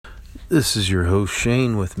This is your host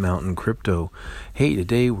Shane with Mountain Crypto. Hey,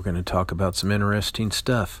 today we're going to talk about some interesting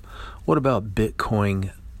stuff. What about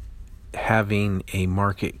Bitcoin having a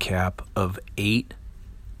market cap of $8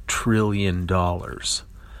 trillion?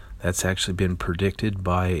 That's actually been predicted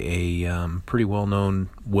by a pretty well-known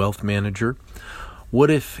wealth manager.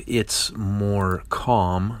 What if it's more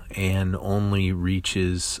calm and only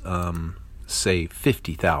reaches, say,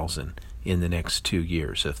 50,000 in the next 2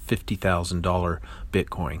 years, a $50,000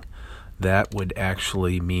 Bitcoin? That would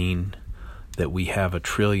actually mean that we have $1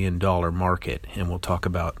 trillion market, and we'll talk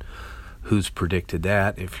about who's predicted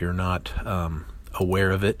that if you're not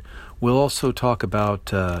aware of it. We'll also talk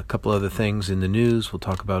about a couple other things in the news. We'll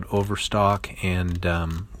talk about Overstock and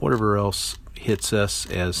whatever else hits us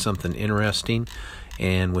as something interesting.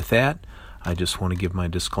 And with that, I just want to give my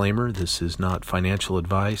disclaimer. This is not financial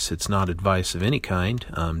advice. It's not advice of any kind.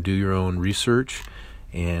 Do your own research,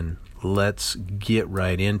 and let's get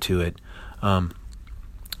right into it. Found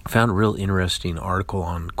a real interesting article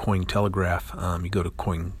on Cointelegraph. You go to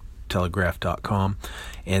Cointelegraph.com,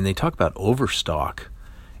 and they talk about Overstock.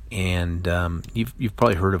 And you've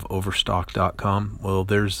probably heard of Overstock.com. Well,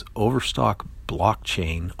 there's Overstock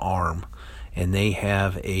blockchain arm, and they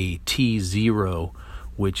have a T0,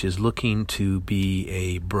 which is looking to be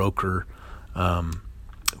a broker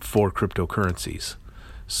for cryptocurrencies.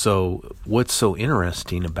 So what's so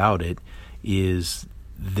interesting about it is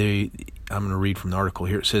I'm going to read from the article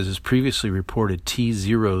here. It says, as previously reported,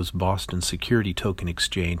 T0's Boston Security Token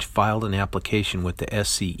Exchange filed an application with the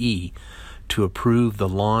SCE to approve the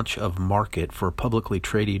launch of market for publicly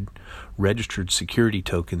traded registered security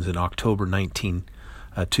tokens in October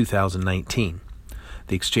 2019.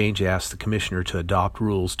 The exchange asked the commissioner to adopt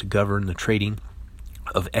rules to govern the trading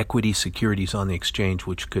of equity securities on the exchange,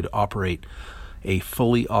 which could operate a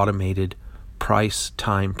fully automated price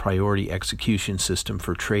time priority execution system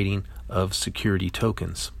for trading of security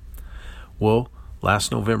tokens. Well,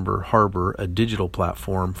 last November, Harbor, a digital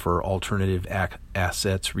platform for alternative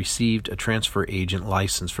assets, received a transfer agent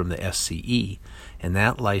license from the SCE, and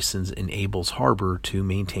that license enables Harbor to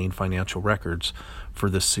maintain financial records for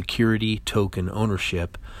the security token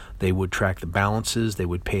ownership. They would track the balances, they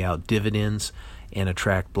would pay out dividends, and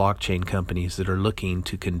attract blockchain companies that are looking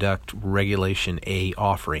to conduct Regulation A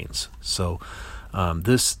offerings. So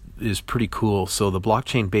this is pretty cool. So the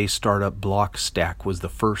blockchain-based startup Blockstack was the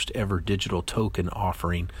first ever digital token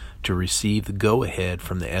offering to receive the go-ahead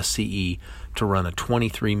from the SCE to run a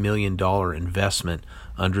 $23 million investment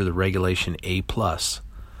under the Regulation A+. The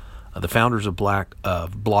founders of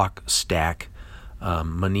Blockstack,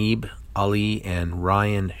 Manib Ali and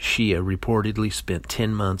Ryan Shia, reportedly spent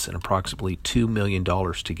 10 months and approximately $2 million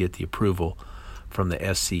to get the approval from the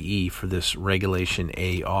SCE for this Regulation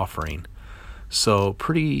A offering. So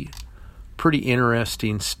pretty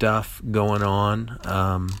interesting stuff going on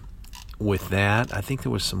with that. I think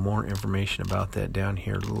there was some more information about that down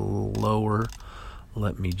here a little lower.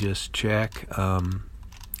 Let me just check.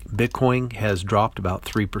 Bitcoin has dropped about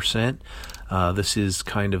 3%. This is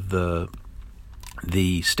kind of the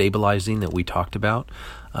stabilizing that we talked about.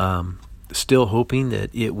 Still hoping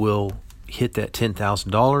that it will hit that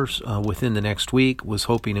 $10,000 within the next week. Was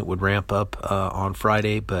hoping it would ramp up on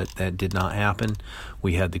Friday, but that did not happen.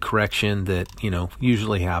 We had the correction that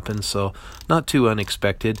usually happens, so not too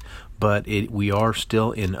unexpected, but we are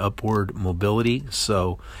still in upward mobility.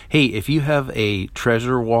 So hey, if you have a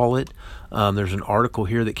Trezor wallet, there's an article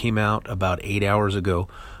here that came out about 8 hours ago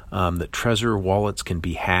that Trezor wallets can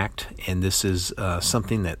be hacked, and this is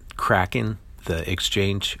something that Kraken, the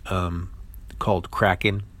exchange called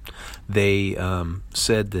Kraken, they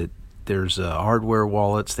said that there's hardware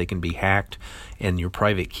wallets, they can be hacked, and your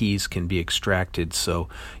private keys can be extracted. So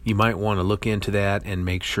you might want to look into that and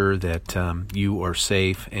make sure that you are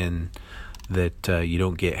safe and that you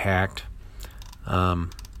don't get hacked. Yeah,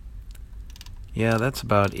 that's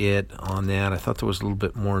about it on that. I thought there was a little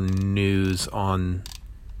bit more news on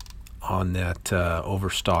that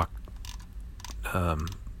Overstock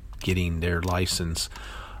getting their license.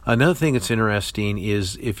 Another thing that's interesting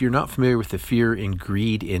is if you're not familiar with the Fear and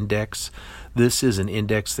Greed Index, this is an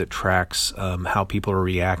index that tracks how people are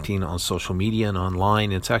reacting on social media and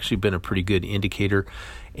online. It's actually been a pretty good indicator,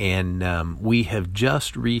 and we have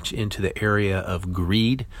just reached into the area of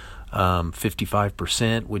greed,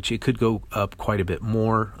 55%, which it could go up quite a bit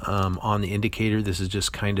more on the indicator. This is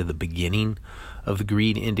just kind of the beginning of the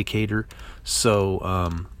greed indicator.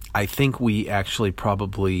 So I think we actually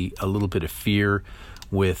probably a little bit of fear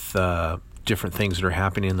with different things that are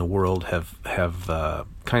happening in the world have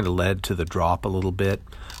kind of led to the drop a little bit.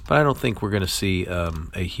 But I don't think we're going to see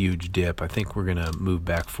a huge dip. I think we're going to move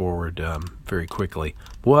back forward very quickly.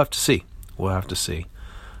 We'll have to see.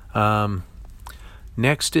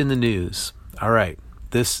 Next in the news. All right,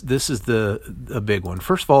 this is a big one.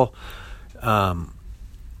 First of all,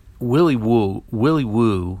 Willy Woo,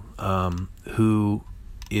 who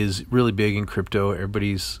is really big in crypto.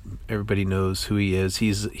 Everybody knows who he is.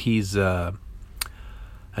 He's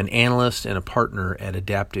an analyst and a partner at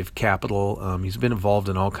Adaptive Capital. He's been involved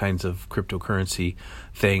in all kinds of cryptocurrency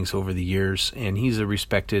things over the years, and he's a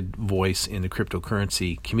respected voice in the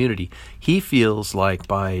cryptocurrency community. He feels like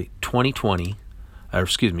by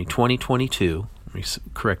 2022, let me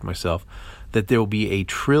correct myself, that there will be $1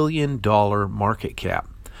 trillion market cap.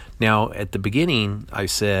 Now, at the beginning, I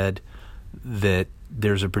said that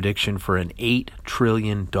there's a prediction for an $8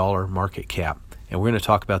 trillion market cap. And we're going to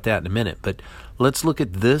talk about that in a minute. But let's look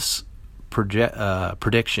at this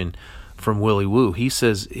prediction from Willy Woo. He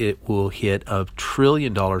says it will hit $1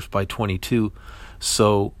 trillion by 22.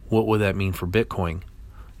 So what would that mean for Bitcoin?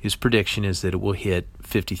 His prediction is that it will hit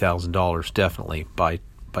 $50,000 definitely by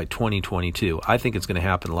 2022. I think it's going to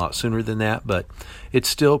happen a lot sooner than that, but it's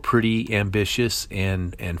still pretty ambitious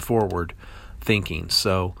and forward thinking.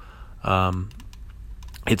 So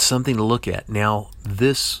it's something to look at. Now,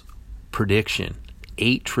 this prediction,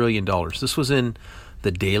 $8 trillion. This was in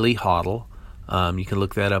the Daily Hodl. You can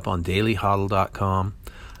look that up on dailyhodl.com.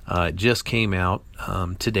 It just came out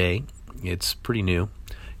today. It's pretty new.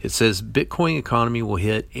 It says Bitcoin economy will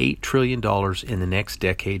hit $8 trillion in the next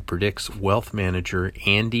decade, predicts wealth manager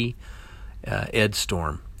Andy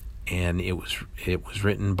Edstorm. And it was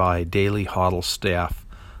written by Daily Hodl staff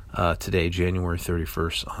today, January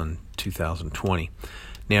 31st on 2020.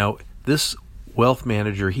 Now, this wealth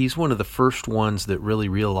manager, he's one of the first ones that really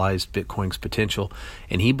realized Bitcoin's potential,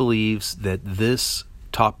 and he believes that this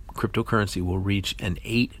top cryptocurrency will reach an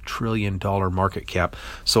 $8 trillion market cap.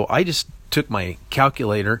 So I just took my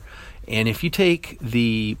calculator, and if you take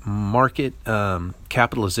the market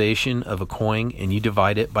capitalization of a coin and you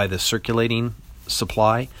divide it by the circulating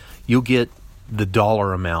supply, you'll get the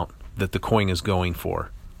dollar amount that the coin is going for.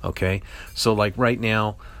 Okay, so like right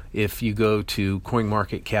now, if you go to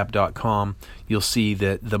coinmarketcap.com, you'll see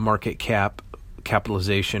that the market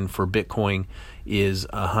capitalization for Bitcoin is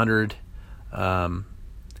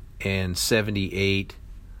 178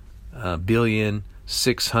 billion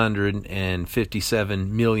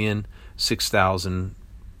 657 million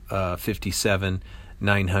 6,057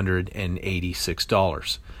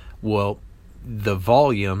 $986. Well, the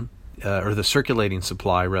volume or the circulating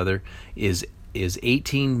supply rather is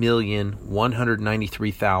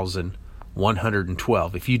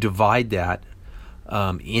 18,193,112. If you divide that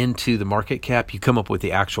into the market cap, you come up with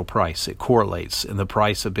the actual price. It correlates, and the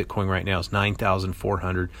price of Bitcoin right now is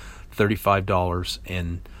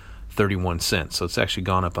 $9,435.31. So it's actually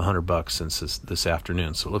gone up $100 since this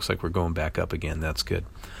afternoon. So it looks like we're going back up again. That's good.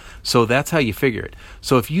 So that's how you figure it.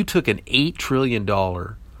 So if you took an $8 trillion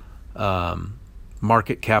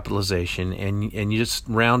market capitalization and you just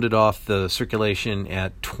rounded off the circulation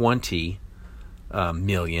at 20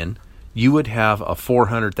 million, you would have a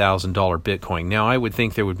 $400,000 Bitcoin. Now, I would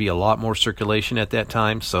think there would be a lot more circulation at that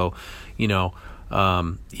time. So, even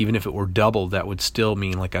if it were doubled, that would still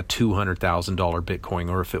mean like a $200,000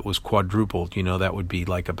 Bitcoin. Or if it was quadrupled, that would be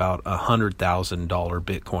like about a $100,000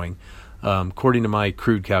 Bitcoin, according to my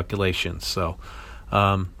crude calculations. So,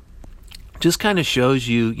 just kind of shows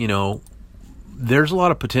you, there's a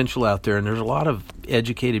lot of potential out there, and there's a lot of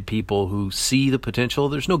educated people who see the potential.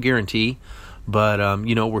 There's no guarantee, but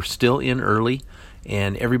we're still in early,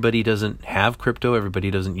 and everybody doesn't have crypto. Everybody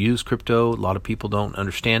doesn't use crypto. A lot of people don't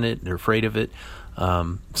understand it. They're afraid of it.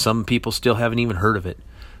 Some people still haven't even heard of it.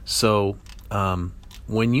 So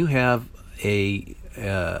when you have a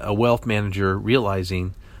wealth manager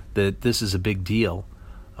realizing that this is a big deal,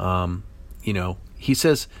 he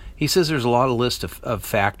says there's a lot of list of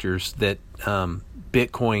factors that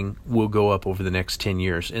Bitcoin will go up over the next 10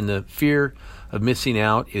 years. And the fear of missing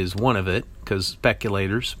out is one of it, because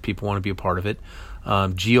speculators, people want to be a part of it.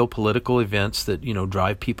 Geopolitical events that,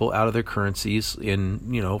 drive people out of their currencies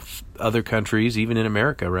in, other countries, even in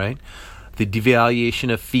America, right? The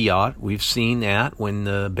devaluation of fiat, we've seen that when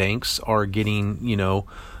the banks are getting,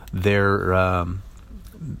 their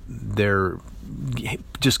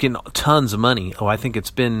just getting tons of money. I think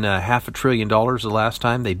it's been $500 billion the last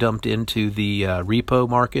time they dumped into the repo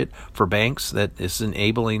market for banks that is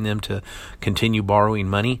enabling them to continue borrowing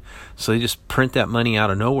money. So they just print that money out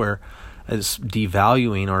of nowhere. It's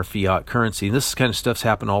devaluing our fiat currency. This kind of stuff's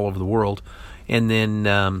happened all over the world. And then,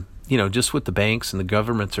 just what the banks and the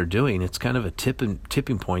governments are doing, it's kind of a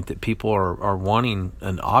tipping point that people are wanting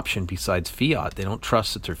an option besides fiat. They don't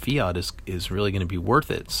trust that their fiat is really going to be worth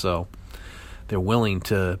it, so they're willing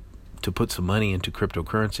to put some money into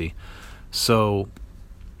cryptocurrency. So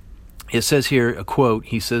it says here, a quote,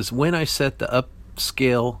 he says, "When I set the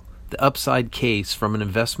upside case from an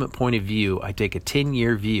investment point of view, I take a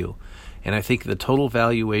 10-year view. And I think the total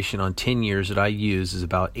valuation on 10 years that I use is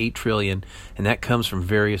about $8 trillion, and that comes from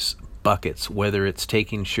various buckets, whether it's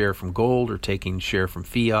taking share from gold or taking share from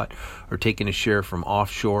fiat or taking a share from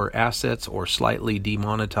offshore assets or slightly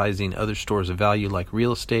demonetizing other stores of value like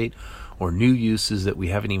real estate or new uses that we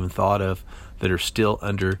haven't even thought of that are still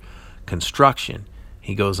under construction."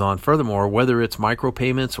 He goes on, "Furthermore, whether it's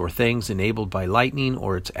micropayments or things enabled by Lightning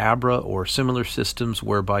or it's Abra or similar systems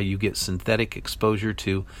whereby you get synthetic exposure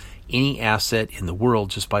to any asset in the world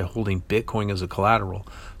just by holding Bitcoin as a collateral.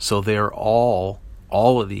 So they're all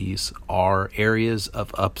of these are areas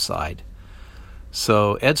of upside."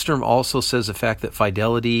 So Edstrom also says the fact that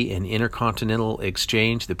Fidelity and Intercontinental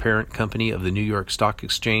Exchange, the parent company of the New York Stock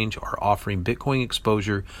Exchange, are offering Bitcoin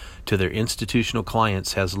exposure to their institutional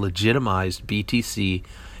clients has legitimized BTC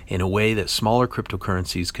in a way that smaller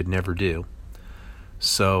cryptocurrencies could never do.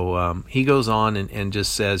 So he goes on and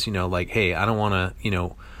just says, hey, I don't want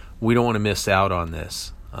to, we don't want to miss out on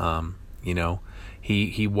this.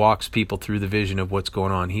 He walks people through the vision of what's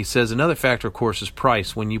going on. He says another factor, of course, is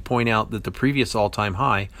price. When you point out that the previous all-time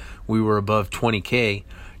high, we were above 20K,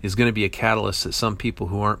 is going to be a catalyst that some people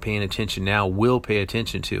who aren't paying attention now will pay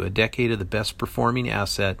attention to. A decade of the best performing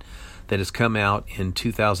asset that has come out in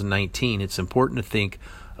 2019. It's important to think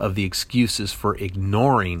of the excuses for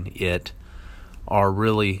ignoring it are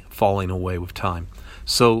really falling away with time.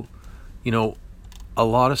 So, a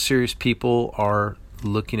lot of serious people are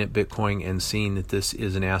looking at Bitcoin and seeing that this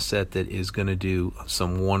is an asset that is going to do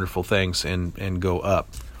some wonderful things and go up.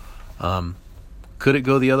 Could it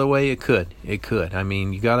go the other way? It could. I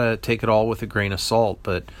mean, you got to take it all with a grain of salt,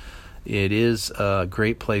 but it is a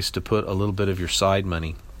great place to put a little bit of your side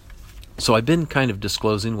money. So I've been kind of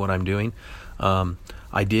disclosing what I'm doing.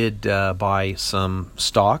 I did buy some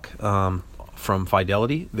stock from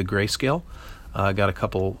Fidelity, the Grayscale. Got a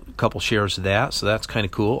couple shares of that, so that's kind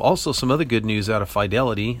of cool. Also, some other good news out of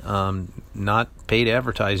Fidelity, not paid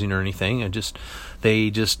advertising or anything.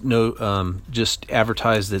 They just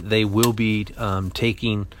advertised that they will be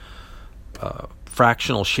taking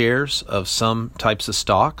fractional shares of some types of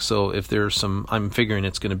stock. So if there's some, I'm figuring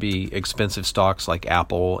it's going to be expensive stocks like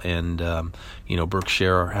Apple and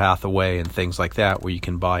Berkshire Hathaway and things like that, where you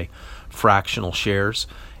can buy fractional shares.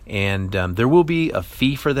 And there will be a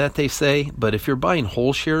fee for that, they say. But if you're buying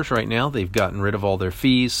whole shares right now, they've gotten rid of all their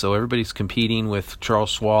fees. So everybody's competing with Charles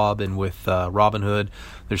Schwab and with Robinhood.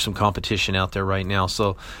 There's some competition out there right now.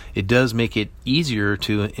 So it does make it easier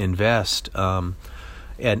to invest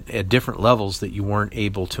at different levels that you weren't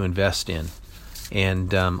able to invest in.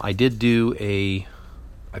 And I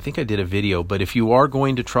think I did a video. But if you are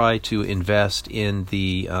going to try to invest in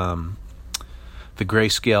the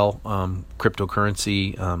Grayscale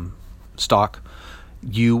cryptocurrency stock,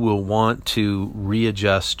 you will want to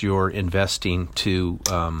readjust your investing to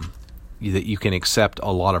that you can accept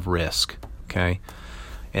a lot of risk, okay?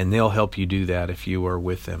 And they'll help you do that if you are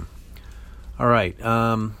with them. All right.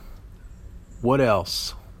 What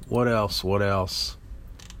else?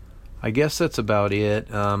 I guess that's about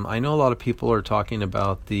it. I know a lot of people are talking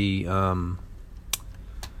about the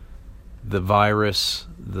virus,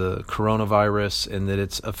 the coronavirus, and that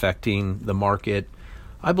it's affecting the market.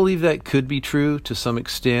 I believe that could be true to some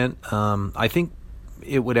extent. I think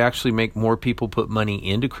it would actually make more people put money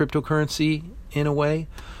into cryptocurrency in a way,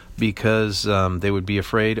 because they would be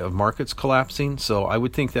afraid of markets collapsing. So I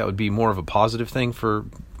would think that would be more of a positive thing for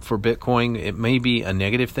Bitcoin. It may be a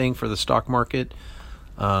negative thing for the stock market.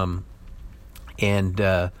 And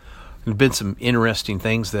there have been some interesting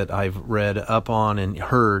things that I've read up on and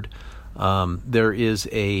heard. There is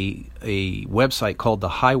a website called The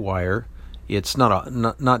Highwire. It's not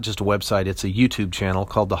just a website, it's a YouTube channel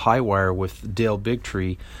called The Highwire with Dale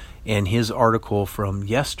Bigtree, and his article from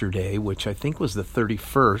yesterday, which I think was the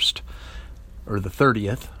 31st or the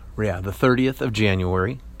 30th, the 30th of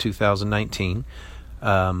January 2019,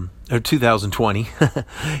 or 2020.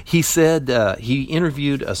 He said he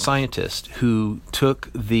interviewed a scientist who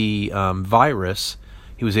took the virus.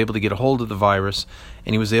 He was able to get a hold of the virus,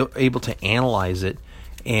 and he was able to analyze it,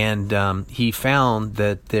 and he found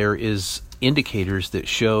that there is indicators that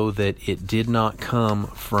show that it did not come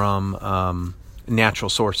from natural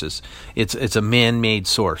sources. It's a man-made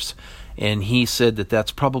source, and he said that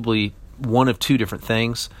that's probably one of two different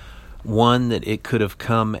things. One, that it could have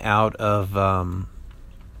come out of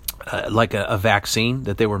like a vaccine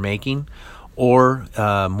that they were making, or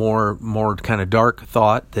more kind of dark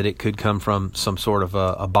thought that it could come from some sort of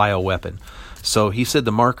a bioweapon. So he said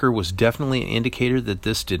the marker was definitely an indicator that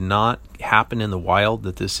this did not happen in the wild,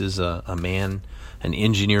 that this is an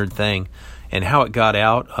engineered thing. And how it got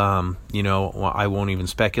out, I won't even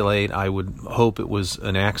speculate. I would hope it was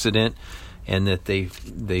an accident and that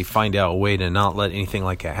they find out a way to not let anything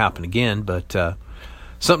like that happen again. But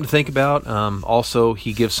something to think about. Also,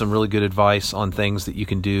 he gives some really good advice on things that you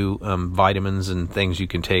can do, vitamins and things you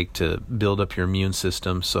can take to build up your immune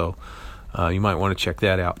system. So you might want to check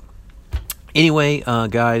that out. Anyway,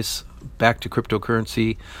 guys, back to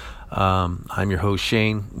cryptocurrency. I'm your host,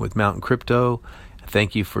 Shane, with Mountain Crypto.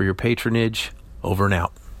 Thank you for your patronage. Over and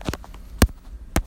out.